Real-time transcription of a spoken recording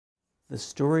The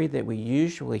story that we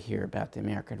usually hear about the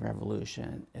American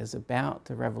Revolution is about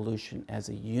the Revolution as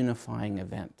a unifying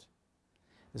event.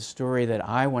 The story that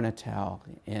I want to tell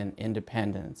in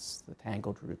Independence, the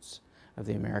Tangled Roots of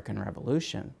the American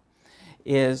Revolution,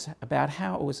 is about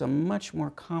how it was a much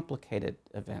more complicated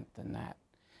event than that.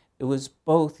 It was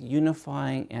both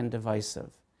unifying and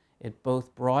divisive. It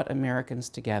both brought Americans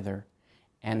together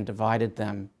and divided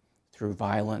them through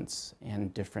violence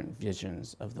and different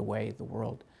visions of the way the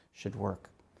world should work.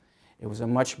 It was a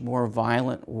much more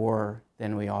violent war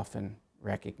than we often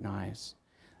recognize.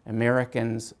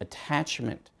 Americans'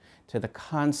 attachment to the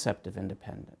concept of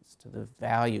independence, to the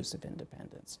values of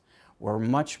independence, were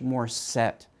much more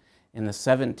set in the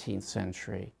 17th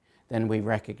century than we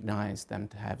recognize them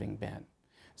to having been.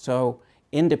 So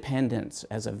independence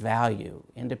as a value,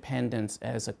 independence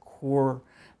as a core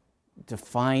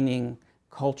defining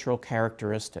cultural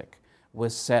characteristic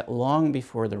was set long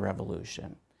before the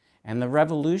Revolution. And the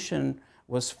Revolution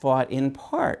was fought in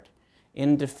part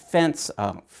in defense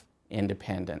of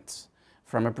independence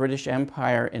from a British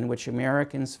Empire in which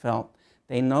Americans felt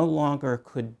they no longer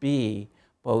could be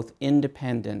both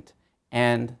independent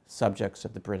and subjects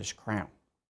of the British Crown.